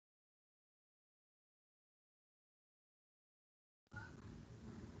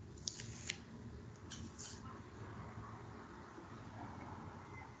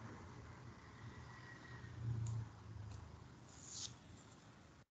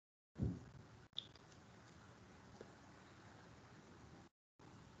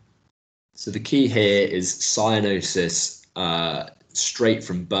 So the key here is cyanosis straight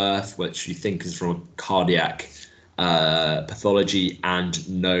from birth, which you think is from a cardiac pathology, and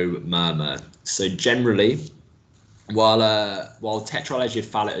no murmur. So generally, while tetralogy of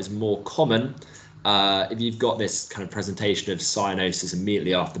Fallot is more common, if you've got this kind of presentation of cyanosis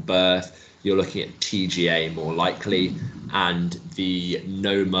immediately after birth, you're looking at TGA more likely, and the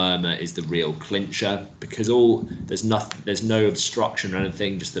no murmur is the real clincher because there's no obstruction or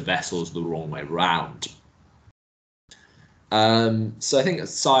anything, just the vessel's the wrong way round. So I think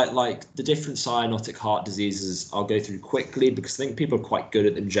like the different cyanotic heart diseases I'll go through quickly because I think people are quite good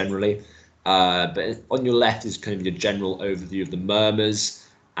at them generally. But on your left is kind of your general overview of the murmurs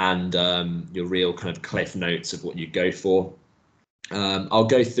and your real kind of cliff notes of what you go for. I'll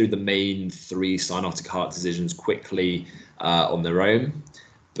go through the main 3 cyanotic heart diseases quickly on their own,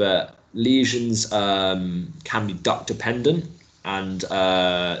 but lesions can be duct dependent, and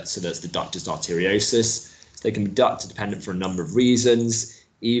so that's the ductus arteriosus. So they can be duct dependent for a number of reasons.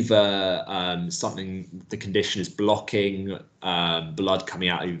 Either the condition is blocking blood coming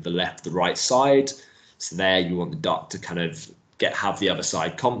out of the left, the right side. So there you want the duct to kind of have the other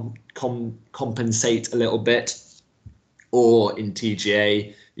side compensate a little bit. Or in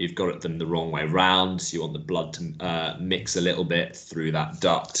TGA, you've got them the wrong way round. So you want the blood to mix a little bit through that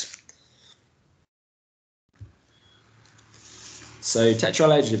duct. So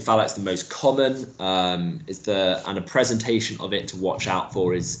tetralogy of Fallot's the most common, and a presentation of it to watch out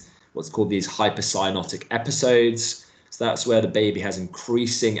for is what's called these hypercyanotic episodes. So that's where the baby has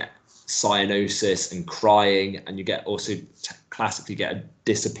increasing cyanosis and crying, and you classically get a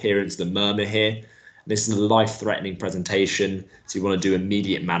disappearance of the murmur here. This is a life-threatening presentation, so you want to do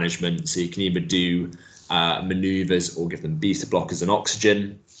immediate management. So you can either do maneuvers or give them beta blockers and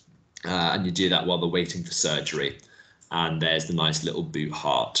oxygen, and you do that while they're waiting for surgery. And there's the nice little boot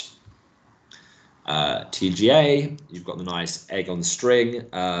heart. TGA, you've got the nice egg on string,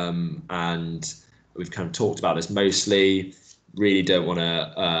 and we've kind of talked about this mostly. Really don't want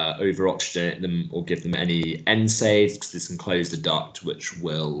to over-oxygenate them or give them any NSAIDs because this can close the duct, which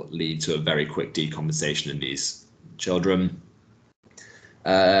will lead to a very quick decompensation in these children.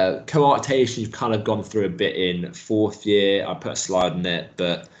 Coarctation, you've kind of gone through a bit in 4th year. I put a slide on it,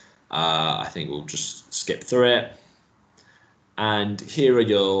 but I think we'll just skip through it. And here are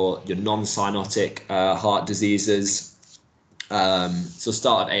your non-cyanotic heart diseases. So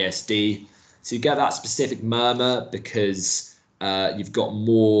start at ASD. So you get that specific murmur because you've got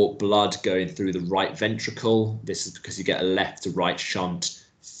more blood going through the right ventricle. This is because you get a left to right shunt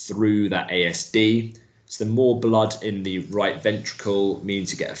through that ASD. So the more blood in the right ventricle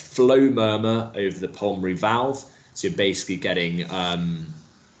means you get a flow murmur over the pulmonary valve. So you're basically getting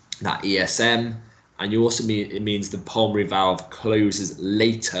that ESM. And you also it means the pulmonary valve closes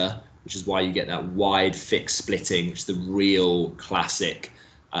later, which is why you get that wide fixed splitting, which is the real classic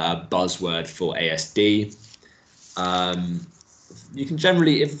buzzword for ASD. You can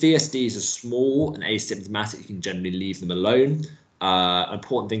generally, if VSDs are small and asymptomatic, you can generally leave them alone.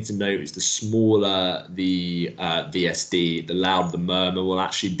 Important thing to note is the smaller the VSD, the louder the murmur will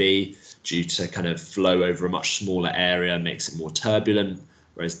actually be, due to kind of flow over a much smaller area, makes it more turbulent.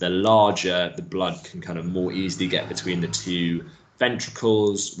 Whereas the larger, the blood can kind of more easily get between the two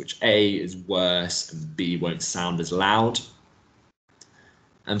ventricles, which A is worse and B won't sound as loud.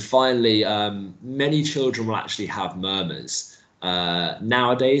 And finally, many children will actually have murmurs.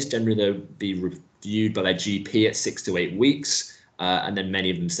 Nowadays, generally they'll be reviewed by their GP at 6 to 8 weeks, and then many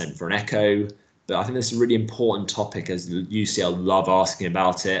of them sent for an echo. But I think this is a really important topic, as UCL love asking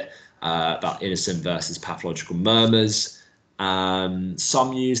about it, about innocent versus pathological murmurs.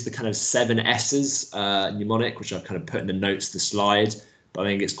 Some use the kind of 7 S's mnemonic, which I've kind of put in the notes of the slide. But I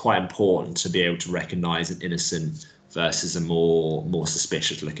think it's quite important to be able to recognise an innocent versus a more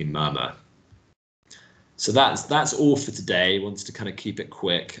suspicious looking murmur. So that's all for today. Wanted to kind of keep it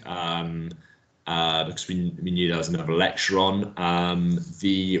quick because we knew there was another lecture on.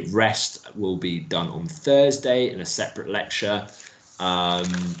 The rest will be done on Thursday in a separate lecture.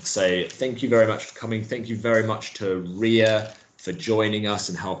 So thank you very much for coming. Thank you very much to Riya for joining us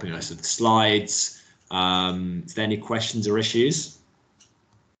and helping us with the slides. Is there any questions or issues?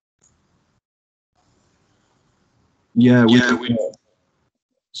 Yeah,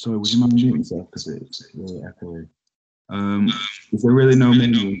 sorry, would you mind muting yourself because it's really echoey? Is there really no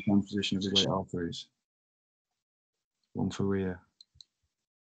meaning in transposition of the great arteries? One for Riya.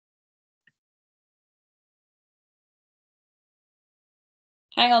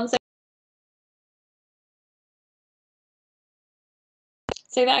 Hang on.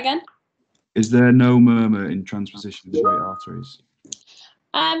 Say that again. Is there no murmur in transposition of the great arteries?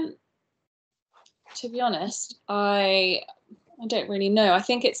 To be honest, I don't really know. I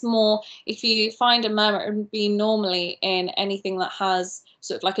think it's more, if you find a murmur, it would be normally in anything that has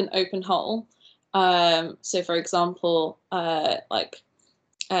sort of like an open hole. So for example, like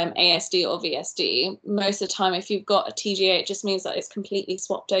ASD or VSD, most of the time if you've got a TGA, it just means that it's completely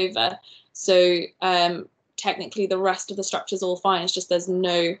swapped over. So technically the rest of the structure's all fine. It's just there's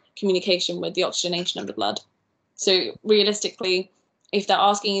no communication with the oxygenation of the blood. So realistically, if they're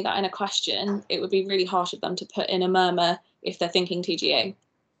asking you that in a question, it would be really harsh of them to put in a murmur if they're thinking TGA.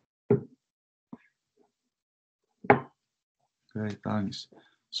 Great, thanks.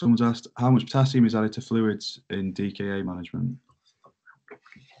 Someone's asked, how much potassium is added to fluids in DKA management?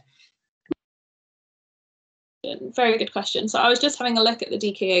 Very good question. So I was just having a look at the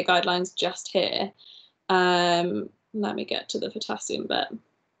DKA guidelines just here. Let me get to the potassium bit.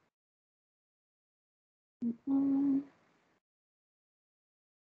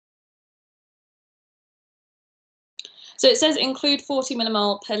 So it says include 40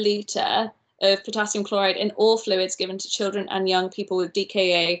 millimole per litre of potassium chloride in all fluids given to children and young people with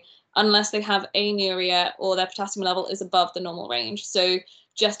DKA unless they have anuria or their potassium level is above the normal range. So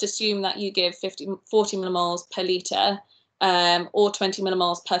just assume that you give 40 millimoles per litre or 20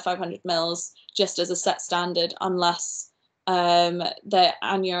 millimoles per 500 mils just as a set standard unless they're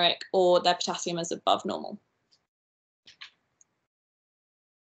anuric or their potassium is above normal.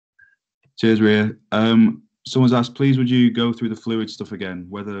 Cheers, Riya. Someone's asked, please would you go through the fluid stuff again?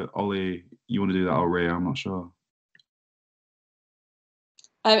 Whether Ollie, you want to do that or Riya, I'm not sure.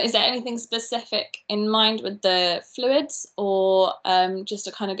 Is there anything specific in mind with the fluids, or just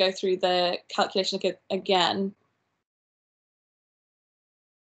to kind of go through the calculation again?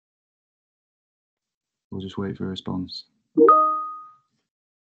 We'll just wait for a response.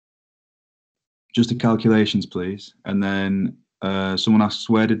 Just the calculations, please. And then someone asks,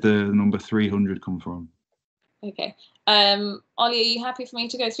 where did the number 300 come from? Okay. Ollie, are you happy for me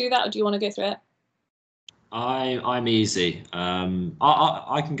to go through that, or do you want to go through it? I'm easy.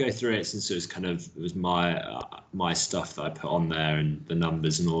 I can go through it since it was my stuff that I put on there and the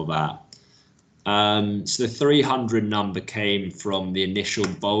numbers and all that. So the 300 number came from the initial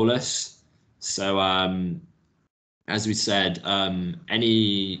bolus. So as we said,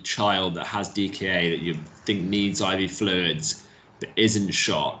 any child that has DKA that you think needs IV fluids but isn't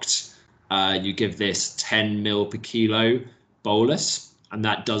shocked, you give this 10 mil per kilo bolus, and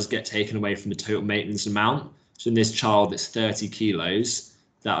that does get taken away from the total maintenance amount. So in this child, it's 30 kilos.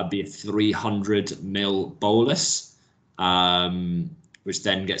 That would be a 300 mil bolus, which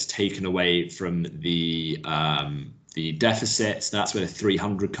then gets taken away from the deficit. So that's where the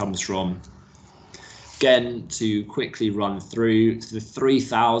 300 comes from. Again, to quickly run through, so the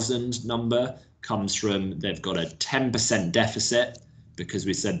 3,000 number comes from, they've got a 10% deficit because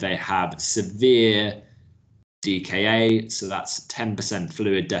we said they have severe DKA, so that's 10%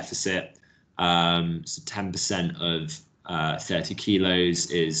 fluid deficit. So 10% of 30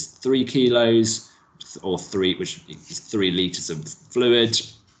 kilos is 3 kilos. or 3, which is 3 litres of fluid.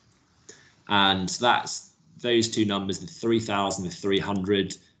 And that's those two numbers, the 3,000 and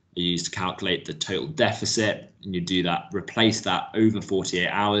 300, are used to calculate the total deficit. And you do that, replace that over 48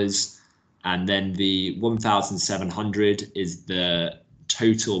 hours. And then the 1,700 is the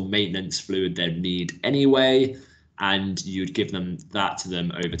total maintenance fluid they need anyway. And you'd give them that to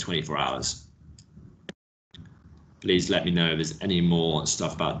them over 24 hours. Please let me know if there's any more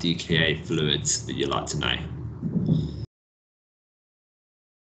stuff about DKA fluids that you'd like to know.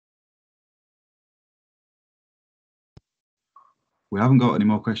 We haven't got any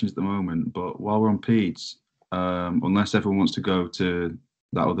more questions at the moment, but while we're on peds, unless everyone wants to go to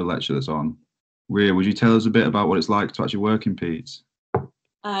that other lecture that's on, Riya, would you tell us a bit about what it's like to actually work in peds?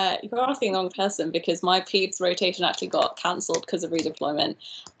 You're asking the wrong person, because my peds rotation actually got cancelled because of redeployment.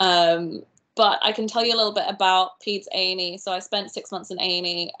 But I can tell you a little bit about peds A&E. So I spent 6 months in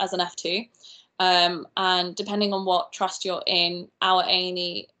A&E as an F2. And depending on what trust you're in, our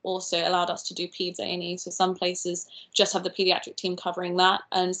A&E also allowed us to do peds A&E. So some places just have the paediatric team covering that,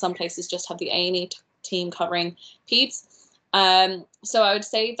 and some places just have the A&E team covering peds. So I would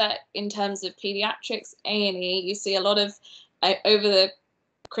say that in terms of paediatrics A&E, you see a lot of, over the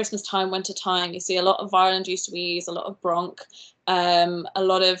Christmas time, winter time, you see a lot of viral induced wheeze, a lot of bronch, a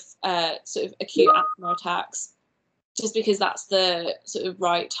lot of sort of acute asthma attacks, just because that's the sort of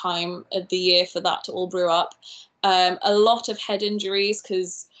right time of the year for that to all brew up. A lot of head injuries,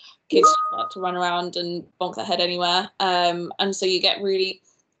 because kids like to run around and bonk their head anywhere. And so you get really,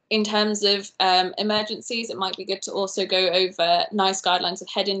 in terms of emergencies, it might be good to also go over NICE guidelines of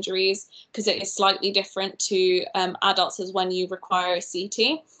head injuries, because it is slightly different to adults as when you require a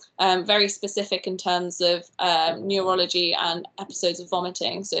CT. Very specific in terms of neurology and episodes of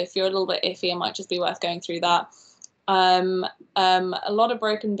vomiting. So if you're a little bit iffy, it might just be worth going through that. A lot of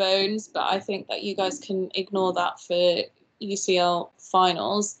broken bones, but I think that you guys can ignore that for UCL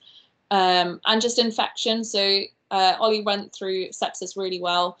finals. And just infection. So Ollie went through sepsis really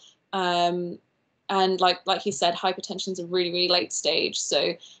well. And like he said, hypertension is a really, really late stage.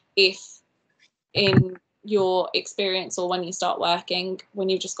 So if in your experience or when you start working, when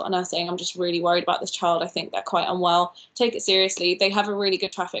you've just got a nurse saying, I'm just really worried about this child, I think they're quite unwell, take it seriously. They have a really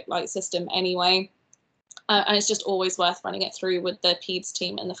good traffic light system anyway. And it's just always worth running it through with the peds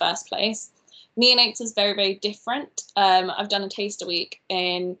team in the first place. Neonates is very, very different. I've done a taster week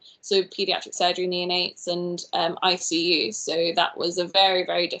in pediatric surgery, neonates, and ICU. So that was a very,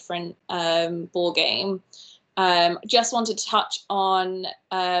 very different ball game. Just wanted to touch on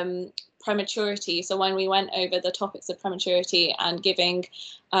prematurity. So when we went over the topics of prematurity and giving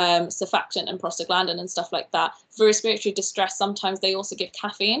surfactant and prostaglandin and stuff like that, for respiratory distress, sometimes they also give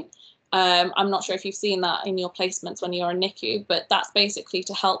caffeine. I'm not sure if you've seen that in your placements when you're in NICU, but that's basically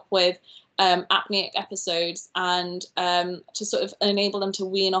to help with apneic episodes and to sort of enable them to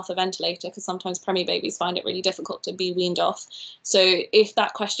wean off a ventilator, because sometimes preemie babies find it really difficult to be weaned off. So if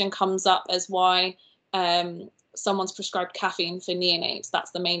that question comes up as why someone's prescribed caffeine for neonates,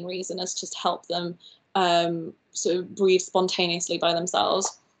 that's the main reason, is just help them sort of breathe spontaneously by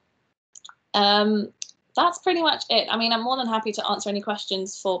themselves. That's pretty much it. I mean, I'm more than happy to answer any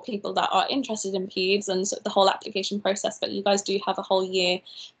questions for people that are interested in peds and sort of the whole application process, but you guys do have a whole year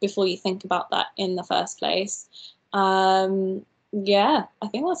before you think about that in the first place. Yeah, I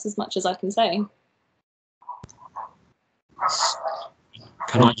think that's as much as I can say.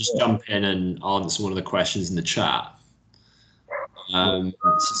 Can I just jump in and answer one of the questions in the chat? So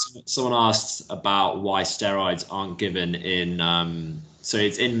someone asked about why steroids aren't given in, so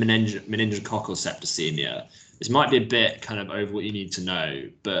it's in meningococcal septicemia. This might be a bit kind of over what you need to know,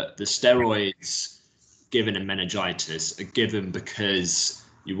 but the steroids given in meningitis are given because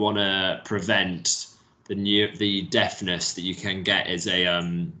you want to prevent the deafness that you can get as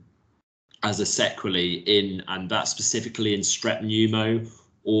a sequelae in, and that's specifically in strep pneumo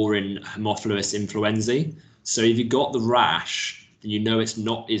or in Haemophilus influenzae. So if you got the rash, then you know it's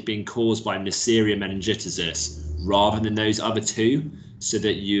being caused by Neisseria meningitidis rather than those other two, so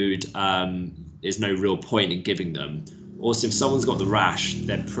that there's no real point in giving them. Also, if someone's got the rash,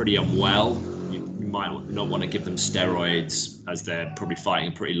 they're pretty unwell, you might not want to give them steroids, as they're probably fighting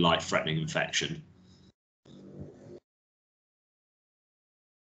a pretty life-threatening infection.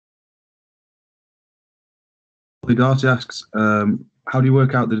 Darcy asks, how do you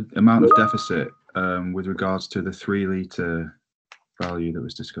work out the amount of deficit with regards to the 3 litre value that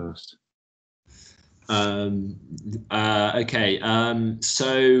was discussed? Okay,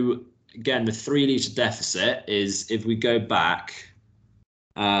 so again, the 3 litre deficit is, if we go back,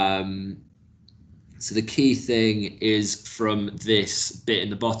 so the key thing is from this bit in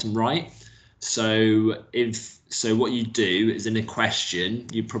the bottom right. So what you do is in a question,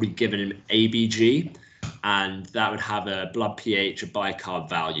 you're probably given an ABG, and that would have a blood pH, a bicarb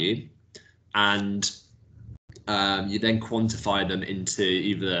value, and you then quantify them into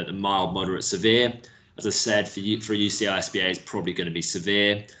either the mild, moderate, severe. As I said, for UCI SBA, it's probably going to be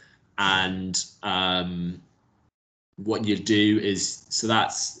severe. And what you do is, so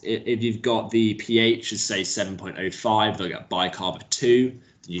that's if you've got the pH is say 7.05, they'll get bicarb of 2.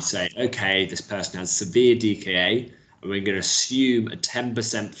 You say, okay, this person has severe DKA, and we're going to assume a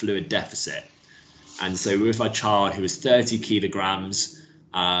 10% fluid deficit. And so with a child who is 30 kilograms,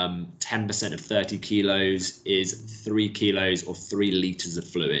 10% of 30 kilos is 3 kilos or 3 liters of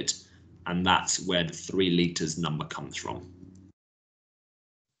fluid. And that's where the 3 liters number comes from.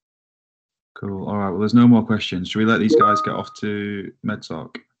 Cool. All right. Well, there's no more questions. Should we let these guys get off to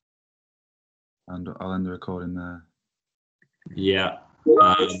MedTalk? And I'll end the recording there. Yeah.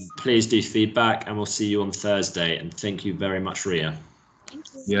 Please do feedback, and we'll see you on Thursday. And thank you very much, Riya. Thank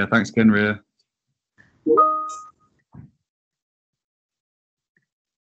you. Yeah. Thanks again, Riya.